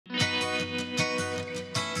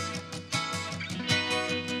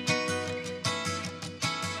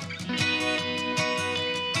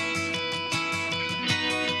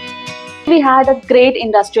we had a great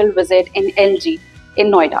industrial visit in LG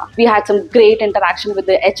in Noida. We had some great interaction with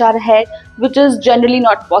the HR head, which is generally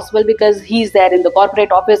not possible because he's there in the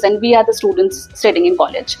corporate office and we are the students studying in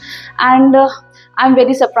college. And I'm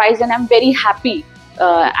very surprised and I'm very happy.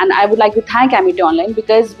 And I would like to thank Amity Online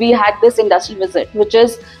because we had this industrial visit, which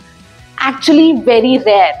is actually very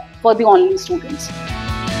rare for the online students.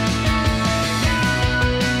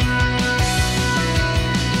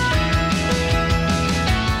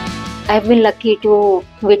 I've been lucky to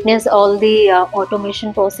witness all the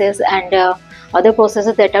automation process and other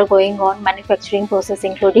processes that are going on, manufacturing process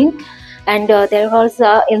including, and there was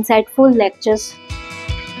insightful lectures.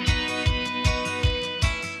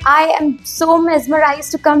 I am so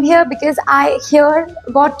mesmerized to come here because I here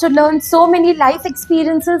got to learn so many life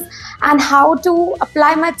experiences and how to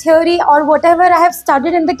apply my theory or whatever I have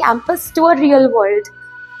studied in the campus to a real world.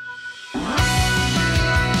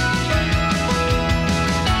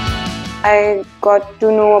 I got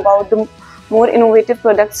to know about the more innovative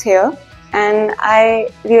products here, and I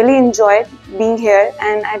really enjoyed being here,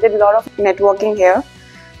 and I did a lot of networking here,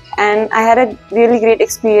 and I had a really great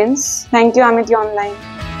experience. Thank you, Amity Online.